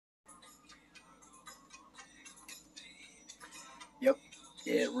Yep,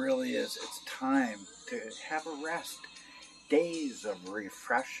 it really is. It's time to have a rest. Days of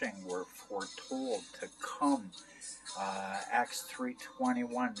refreshing were foretold to come. Acts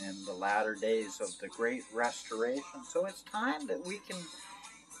 3:21 in the latter days of the great restoration. So it's time that we can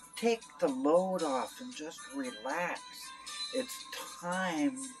take the load off and just relax. It's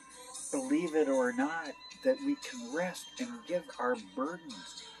time, believe it or not, that we can rest and give our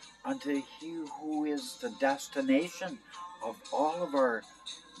burdens unto He who is the destination of all of our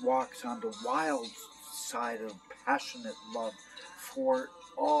walks on the wild side of passionate love for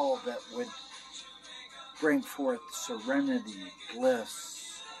all that would bring forth serenity,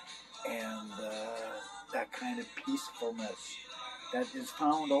 bliss, and that kind of peacefulness that is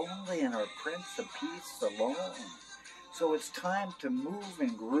found only in our Prince of Peace alone. So it's time to move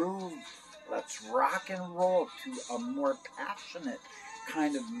and groove. Let's rock and roll to a more passionate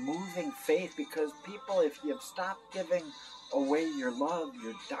kind of moving faith, because people, if you've stopped giving away your love,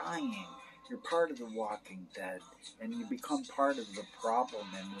 you're dying. You're part of the walking dead, and you become part of the problem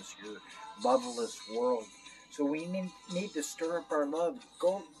in this your loveless world. So we need to stir up our love.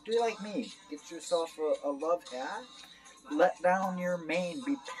 Go do like me. Get yourself a love hat. Let down your mane.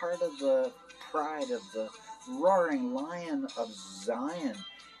 Be part of the pride of the roaring lion of Zion,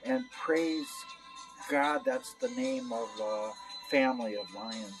 and praise God. That's the name of family of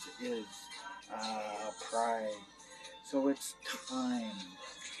lions, is pride. So it's time.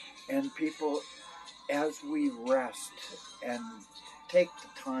 And people, as we rest and take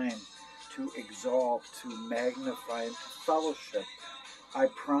the time to exalt, to magnify, and to fellowship, I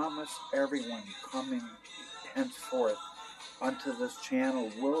promise everyone coming henceforth unto this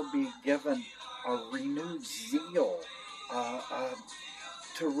channel will be given a renewed zeal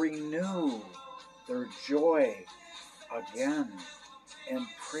to renew their joy again and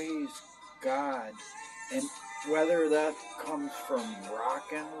praise God. And whether that comes from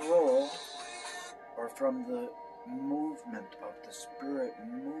rock and roll or from the movement of the Spirit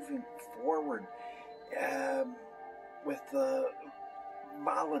moving forward with the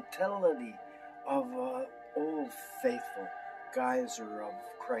volatility of old faithful geyser of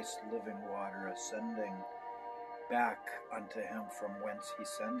Christ's living water ascending back unto Him from whence He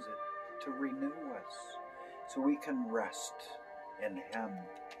sends it to renew us, so we can rest in Him,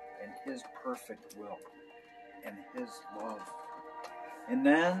 in His perfect will, in His love. And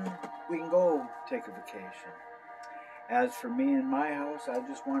then we can go take a vacation. As for me and my house, I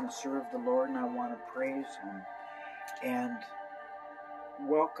just want to serve the Lord, and I want to praise Him. And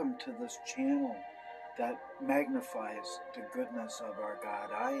welcome to this channel that magnifies the goodness of our God.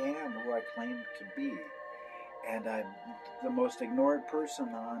 I am who I claim to be. And I'm the most ignored person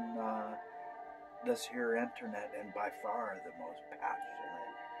on this here internet, and by far the most passionate.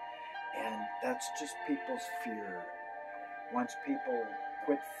 And that's just people's fear. Once people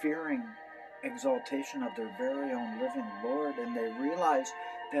quit fearing exaltation of their very own living Lord, and they realize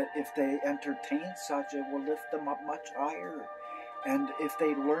that if they entertain such, it will lift them up much higher. And if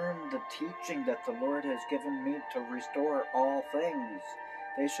they learn the teaching that the Lord has given me to restore all things,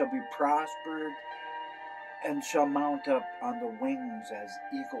 they shall be prospered and shall mount up on the wings as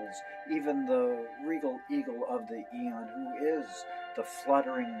eagles, even the regal eagle of the eon, who is the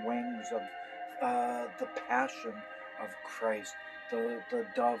fluttering wings of the passion of Christ, the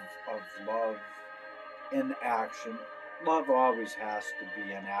dove of love in action. Love always has to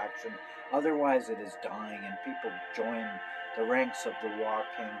be in action, otherwise it is dying, and people join the ranks of the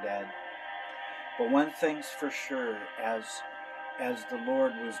walking dead. But one thing's for sure, as the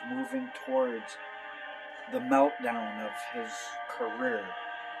Lord was moving towards the meltdown of His career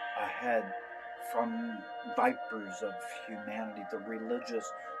ahead from vipers of humanity, the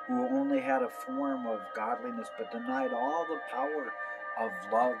religious who only had a form of godliness but denied all the power of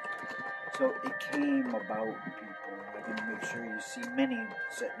love. So it came about, people. I can make sure you see Minnie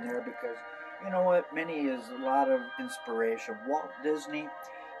sitting there, because you know what? Minnie is a lot of inspiration. Walt Disney,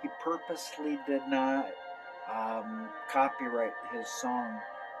 he purposely did not copyright his song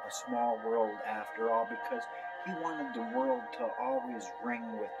A Small World After All, because he wanted the world to always ring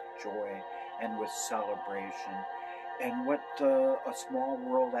with joy and with celebration. And what A Small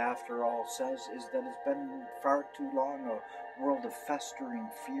World After All says is that it's been far too long a world of festering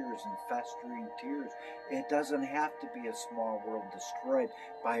fears and festering tears. It doesn't have to be a small world destroyed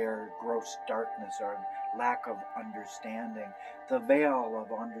by our gross darkness, our lack of understanding. The veil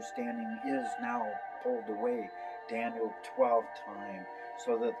of understanding is now pulled away, Daniel 12 time,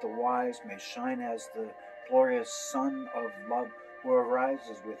 so that the wise may shine as the glorious sun of love, who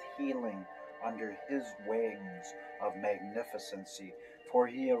arises with healing under His wings of magnificency. For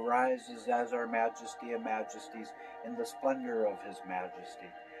he arises as our majesty of majesties in the splendor of his majesty.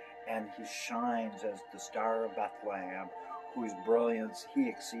 And he shines as the star of Bethlehem, whose brilliance he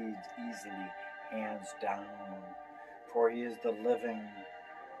exceeds easily, hands down. For he is the living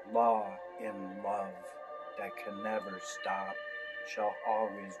law in love that can never stop, shall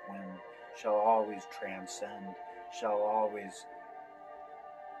always win, shall always transcend, shall always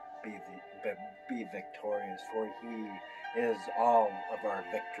be victorious. For he is all of our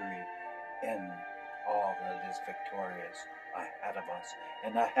victory in all that is victorious ahead of us.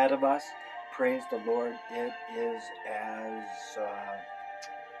 And ahead of us, praise the Lord, it is as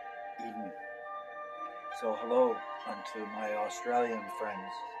Eden. So hello unto my Australian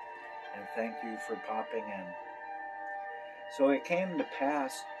friends, and thank you for popping in. So it came to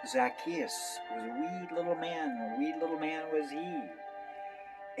pass, Zacchaeus was a wee little man was he.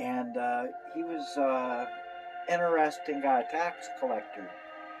 And he was interesting guy, tax collector.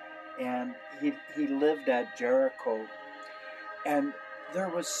 And he lived at Jericho. And there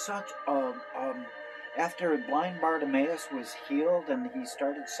was such a, after blind Bartimaeus was healed and he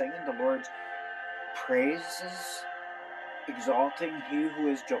started singing the Lord's praises, exalting he who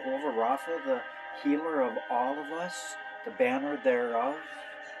is Jehovah Rapha, the healer of all of us, the banner thereof,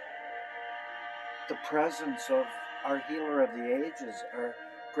 the presence of our healer of the ages, our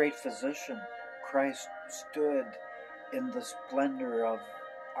great physician, Christ, stood in the splendor of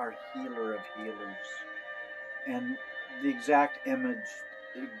our healer of healers. And the exact image,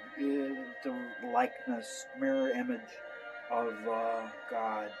 the likeness, mirror image of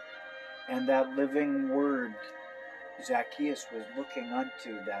God. And that living word Zacchaeus was looking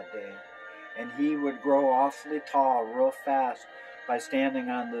unto that day. And he would grow awfully tall real fast by standing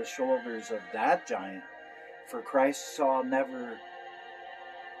on the shoulders of that giant. For Christ saw never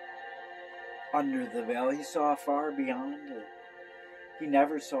under the veil, he saw far beyond it. He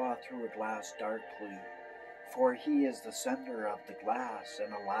never saw through a glass darkly, for he is the center of the glass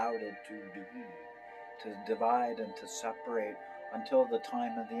and allowed it to be, to divide and to separate until the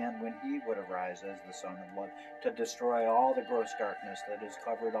time of the end when he would arise as the Son of Love, to destroy all the gross darkness that has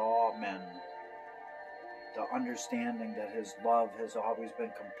covered all men. The understanding that his love has always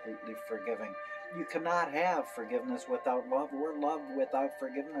been completely forgiving. You cannot have forgiveness without love, or love without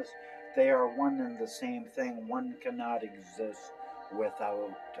forgiveness. They are one and the same thing. One cannot exist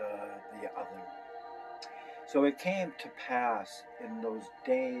without the other. So it came to pass in those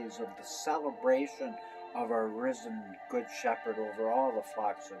days of the celebration of our risen Good Shepherd over all the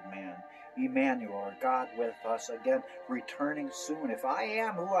flocks of man, Emmanuel, God with us again, returning soon. If I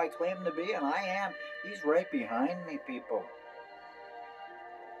am who I claim to be, and I am, he's right behind me, people.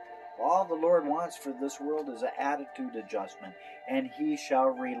 All the Lord wants for this world is an attitude adjustment, and he shall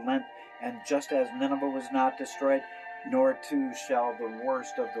relent. And just as Nineveh was not destroyed, nor too shall the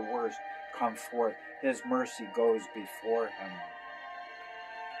worst of the worst come forth. His mercy goes before him.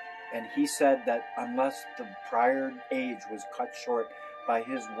 And he said that unless the prior age was cut short by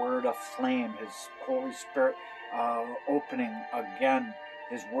his word of flame, his Holy Spirit opening again,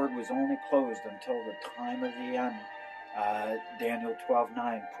 his word was only closed until the time of the end. Daniel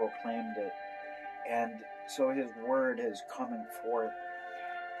 12:9 proclaimed it. And so his word is coming forth.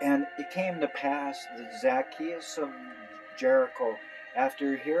 And it came to pass that Zacchaeus of Jericho,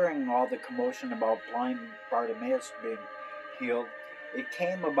 after hearing all the commotion about blind Bartimaeus being healed, it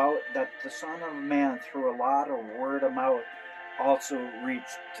came about that the Son of Man, through a lot of word of mouth, also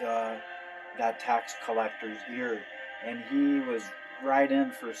reached that tax collector's ear. And he was right in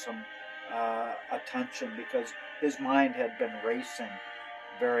for some attention because his mind had been racing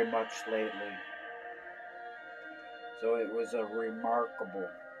very much lately. So it was a remarkable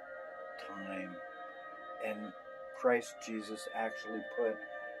time. And Christ Jesus actually put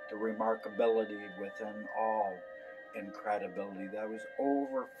the remarkability within all incredibility that was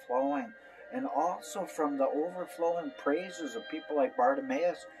overflowing. And also from the overflowing praises of people like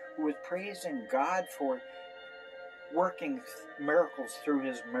Bartimaeus, who was praising God for working miracles through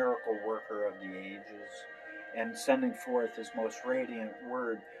his miracle worker of the ages and sending forth his most radiant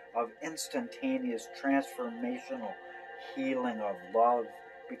word of instantaneous transformational healing of love,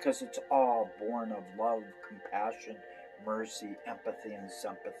 because it's all born of love, compassion, mercy, empathy, and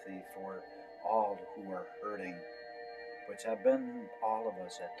sympathy for all who are hurting, which have been all of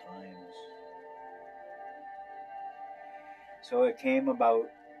us at times. So it came about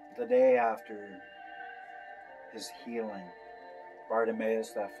the day after his healing,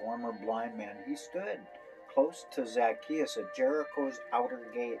 Bartimaeus, that former blind man, he stood close to Zacchaeus at Jericho's outer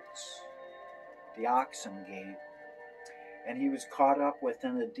gates, the Oxen Gate, and he was caught up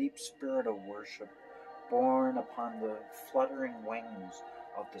within a deep spirit of worship, borne upon the fluttering wings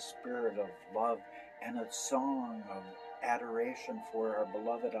of the Spirit of love, and a song of adoration for our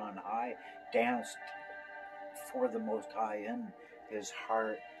beloved on high danced for the Most High in his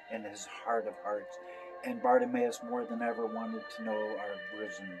heart of hearts. And Bartimaeus more than ever wanted to know our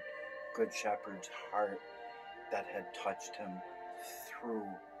risen Good Shepherd's heart that had touched him through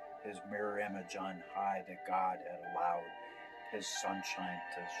his mirror image on high, that God had allowed his sunshine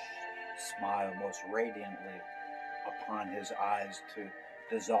to smile most radiantly upon his eyes, to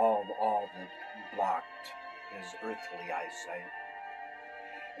dissolve all that blocked his earthly eyesight.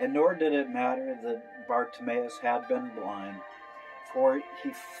 And nor did it matter that Bartimaeus had been blind, for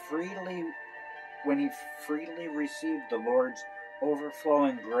when he freely received the Lord's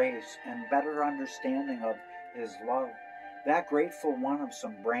overflowing grace and better understanding of his love, that grateful one of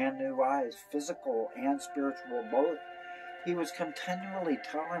some brand new eyes, physical and spiritual both, he was continually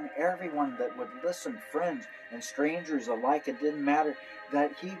telling everyone that would listen, friends and strangers alike, it didn't matter,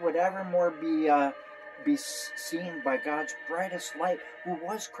 that he would evermore be seen by God's brightest light, who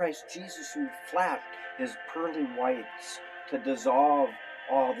was Christ Jesus, who flashed his pearly whites to dissolve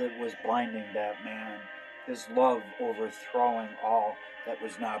all that was blinding that man, his love overthrowing all that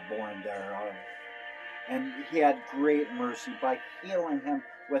was not born thereof. And he had great mercy by healing him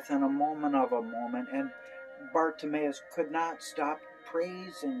within a moment of a moment, and Bartimaeus could not stop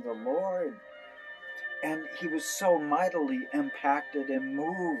praising the Lord. And he was so mightily impacted and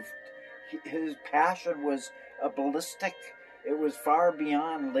moved. His passion was a ballistic. It was far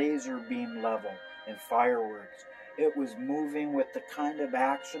beyond laser beam level and fireworks. It was moving with the kind of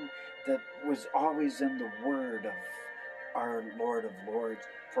action that was always in the word of our Lord of Lords.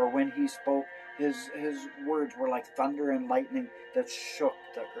 For when he spoke, his words were like thunder and lightning that shook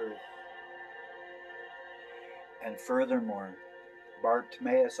the earth. And furthermore,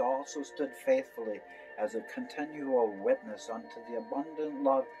 Bartimaeus also stood faithfully as a continual witness unto the abundant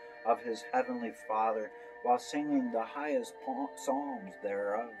love of his heavenly Father, while singing the highest psalms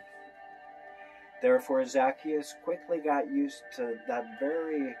thereof. Therefore Zacchaeus quickly got used to that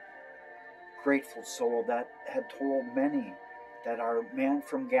very grateful soul that had told many that our man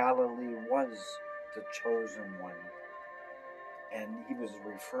from Galilee was the chosen one. And he was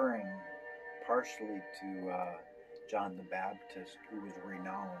referring partially to John the Baptist, who was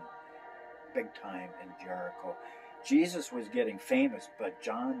renowned big time in Jericho. Jesus was getting famous, but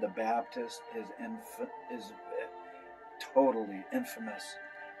John the Baptist is totally infamous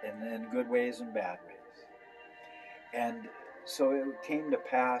in good ways and bad ways. And so it came to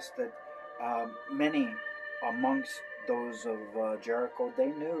pass that many amongst those of Jericho, they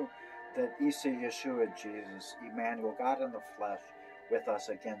knew that Isa Yeshua, Jesus, Emmanuel, God in the flesh, with us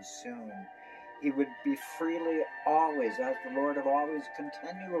again soon. He would be freely always, as the Lord of always,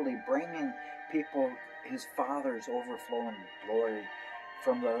 continually bringing people his Father's overflowing glory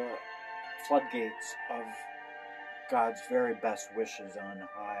from the floodgates of God's very best wishes on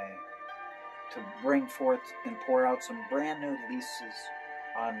high, to bring forth and pour out some brand new leases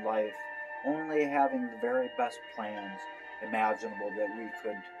on life, only having the very best plans imaginable that we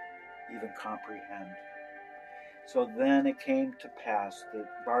could even comprehend. So then it came to pass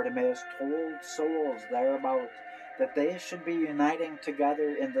that Bartimaeus told souls thereabouts that they should be uniting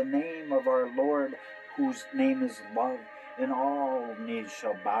together in the name of our Lord, whose name is love, and all knees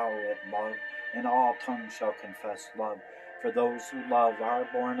shall bow at love, and all tongues shall confess love. For those who love are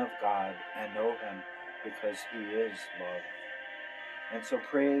born of God and know him, because he is love. And so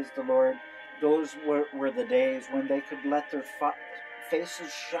praise the Lord. Those were the days when they could let their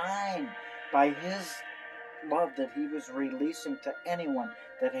faces shine by his love that he was releasing to anyone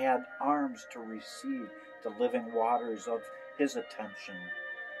that had arms to receive the living waters of his attention,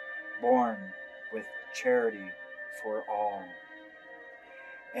 born with charity for all.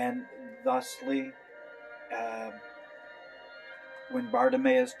 And thusly, when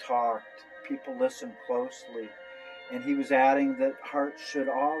Bartimaeus talked, people listened closely, and he was adding that hearts should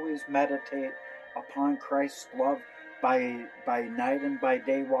always meditate upon Christ's love by night and by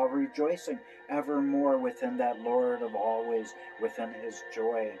day, while rejoicing evermore within that Lord of always, within his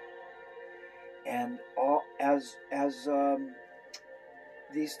joy. And all as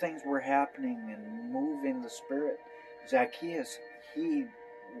these things were happening and moving the Spirit, Zacchaeus, he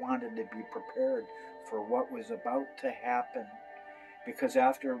wanted to be prepared for what was about to happen, because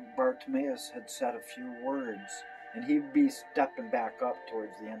after Bartimaeus had said a few words, and he'd be stepping back up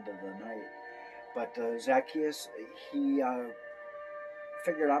towards the end of the night, but Zacchaeus, he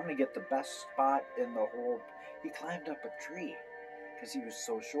figured, I'm going to get the best spot in the whole. He climbed up a tree because he was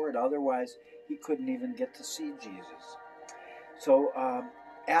so short. Otherwise, he couldn't even get to see Jesus. So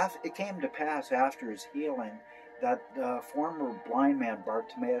it came to pass after his healing that the former blind man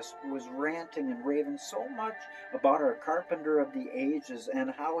Bartimaeus was ranting and raving so much about our carpenter of the ages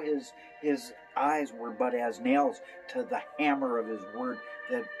and how his eyes were but as nails to the hammer of his word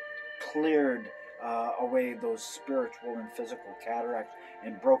that cleared away those spiritual and physical cataracts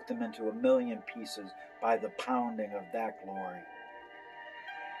and broke them into a million pieces by the pounding of that glory.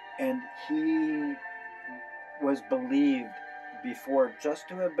 And he was believed before just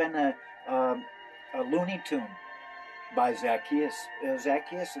to have been a Looney Tune by Zacchaeus.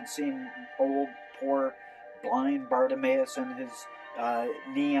 Zacchaeus had seen old, poor, blind Bartimaeus in his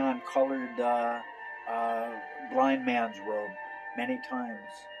neon-colored blind man's robe many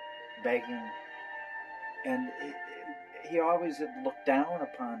times, begging. And he always had looked down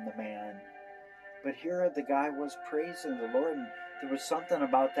upon the man. But here the guy was praising the Lord, and there was something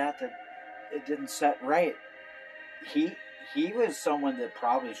about that it didn't set right. He was someone that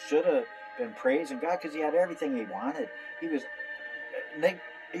probably should have been praising God because he had everything he wanted. He was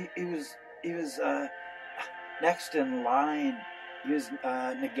next in line. He was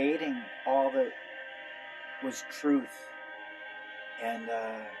negating all that was truth, and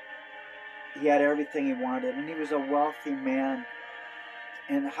he had everything he wanted, and he was a wealthy man.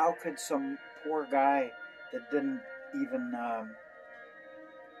 And how could some poor guy that didn't even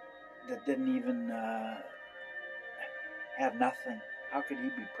have nothing, how could he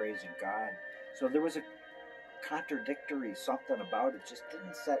be praising God? So there was a contradictory something about it, just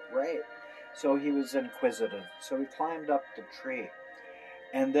didn't set right. So he was inquisitive. So he climbed up the tree.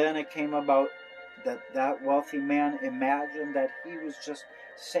 And then it came about that wealthy man imagined that he was just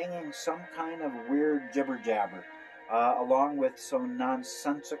singing some kind of weird jibber-jabber, along with some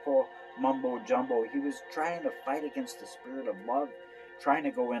nonsensical mumbo-jumbo. He was trying to fight against the spirit of love, trying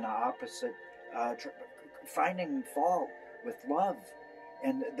to go in opposite, finding fault with love.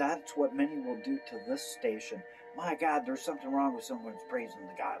 And that's what many will do to this station. My God, there's something wrong with someone who's praising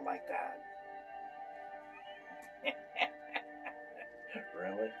the God like that.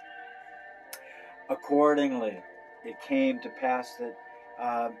 Really? Accordingly, it came to pass that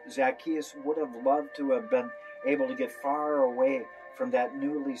Zacchaeus would have loved to have been able to get far away from that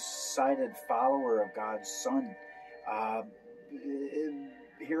newly sighted follower of God's Son.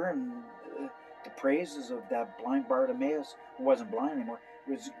 Hearing the praises of that blind Bartimaeus, who wasn't blind anymore,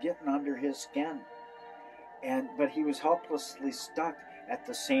 was getting under his skin. But he was helplessly stuck at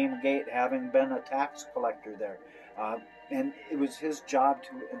the same gate, having been a tax collector there. And it was his job to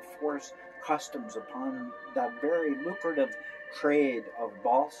enforce customs upon that very lucrative trade of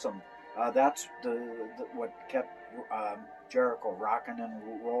balsam. That's what kept Jericho rocking and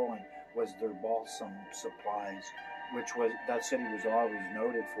rolling, was their balsam supplies, that city was always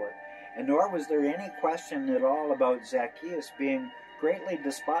noted for it. And nor was there any question at all about Zacchaeus being greatly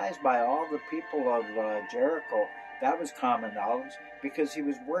despised by all the people of Jericho. That was common knowledge, because he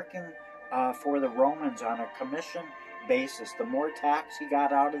was working for the Romans on a commission basis. The more tax he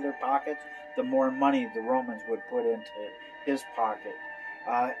got out of their pockets, the more money the Romans would put into his pocket.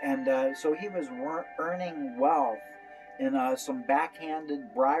 So he was earning wealth in some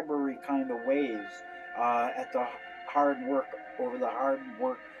backhanded bribery kind of ways at the hard work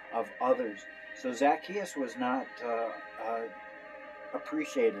of others. So Zacchaeus was not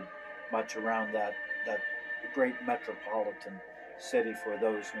appreciated much around that great metropolitan city for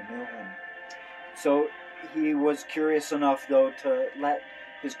those who knew him. So he was curious enough, though, to let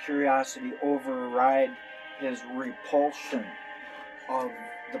his curiosity override his repulsion of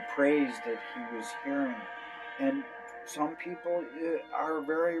the praise that he was hearing. And some people are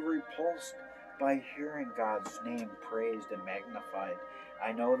very repulsed by hearing God's name praised and magnified.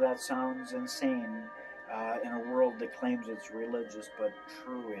 I know that sounds insane in a world that claims it's religious, but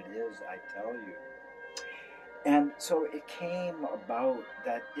true it is, I tell you. And so it came about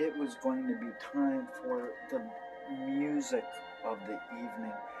that it was going to be time for the music of the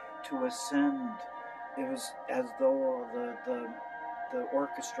evening to ascend. It was as though the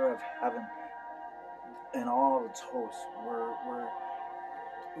orchestra of heaven and all its hosts were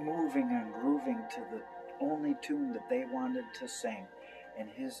moving and grooving to the only tune that they wanted to sing. And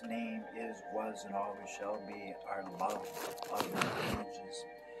his name was, and always shall be our love of the ages.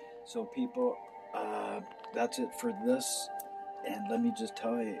 So people, that's it for this. And let me just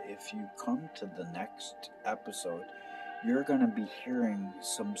tell you, if you come to the next episode, you're going to be hearing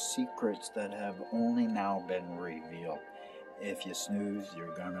some secrets that have only now been revealed. If you snooze,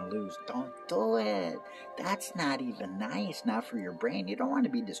 you're going to lose. Don't do it. That's not even nice. Not for your brain. You don't want to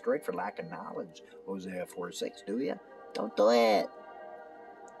be destroyed for lack of knowledge. Hosea 4:6, do you? Don't do it.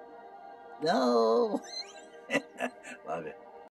 No. Love it.